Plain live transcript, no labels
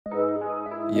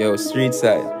Yo,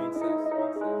 Streetside.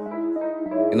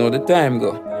 You know the time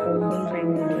go.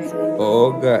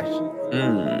 Oh gosh.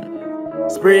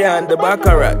 Spray on the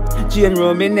baccarat. Chain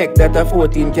round my neck that a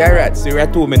 14 carat. Syria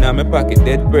 2 me in my pocket.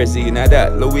 Dead person in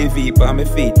that. Louis V on my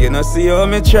feet. You know see how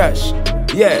me trash.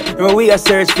 Yeah, when we a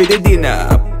search for the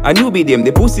dinner. I knew be them,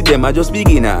 the pussy them I just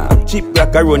beginner. Cheap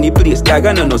like a run the place, tag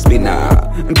and no spinner.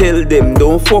 Tell them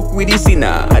don't fuck with the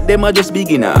sinner. Them I just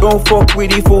beginner. Don't fuck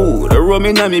with the food. Rum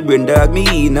inna me brain, dog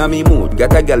me inna me mood.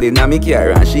 Got a gal inna me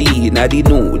car and she inna the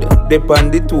nude. Dip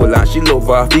on the toll and she love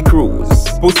off the cruise.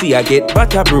 Pussy I get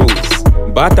butter bruise.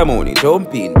 Butter money,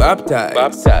 jumping,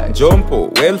 baptized. Jump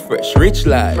out, well fresh, rich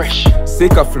life.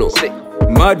 Sick of flow,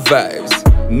 mad vibes.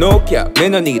 No cap, me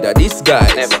no need a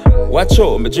disguise. Never. Watch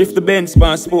out, me drift the Benz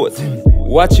pan sport.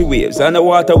 Watch the waves on the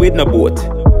water with no boat.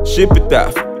 Ship it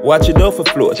off, watch it off a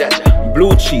float.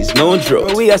 Blue cheese, no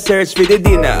drought. We a search for the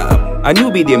dinner. I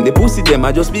knew be them, the pussy them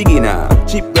I just beginner.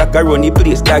 Cheap like a run the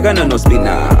place, tag and no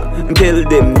spinner. Tell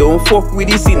them don't fuck with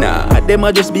the sinner. Them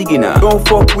I just beginner. Don't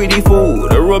fuck with the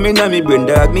food. Rum inna me brain,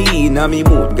 dog me inna me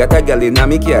mood. Got a gal inna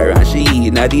me car and she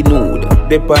inna the nude.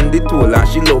 Dip on the toll and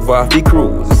she love off the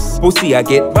cruise. Pussy I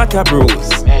get butter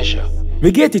bruise. Measure.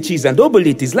 We get the cheese and double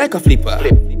it is like a flipper.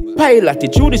 Pilot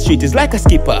it through the street is like a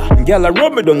skipper. Girl a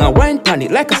rub me down and wine pan it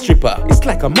like a stripper. It's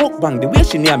like a mukbang the way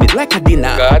she name it like a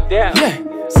dinner. Goddamn. Yeah.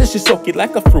 Says she suck it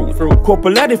like a fruit.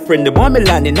 Couple of the friend, the one me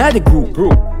land in the group.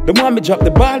 The one me drop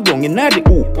the ball down in the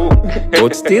hoop.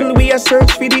 But still we a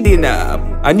search for the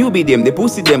dinner. I knew be them, the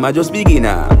pussy them I just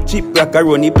beginner. Cheap like a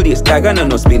run the place, tag and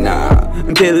no spinner.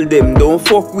 Tell them don't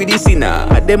fuck with the sinner.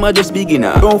 Them I just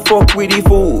beginner. Don't fuck with the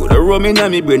food. Rum inna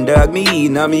me brain, dog me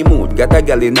inna me mood. Got a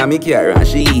gal inna me car and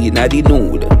she inna the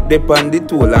nude. Dip on the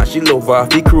toll and she love off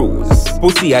the cruise.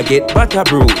 Pussy I get butter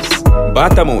bruise.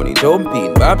 Butter money,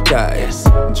 jumping, baptized.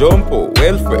 Jump out,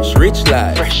 well fresh, rich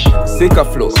life. Sick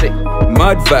of flow,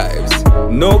 mad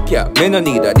vibes. No cap, me no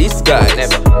need a disguise.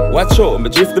 Never. Watch out, me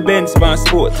drift the Benz pan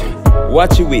sport.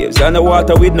 Watch the waves on the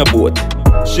water with no boat.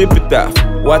 Ship it off,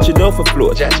 watch it off a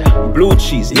float. Blue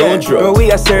cheese, no drought.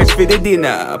 We a search for the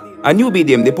dinner. I knew be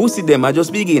them, the pussy them I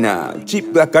just beginner.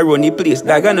 Cheap like a run the place,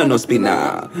 tag and no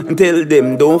spinner. Tell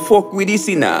them don't fuck with the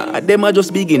sinner. Them I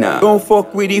just beginner. Don't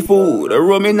fuck with the food.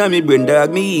 Rum inna me brain,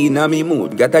 dog me inna me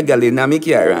mood. Got a gal inna me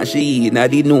car and she inna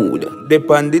the nude. Dip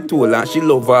on the toll and she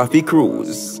love off the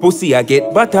cruise. Pussy I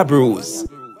get butter bruise.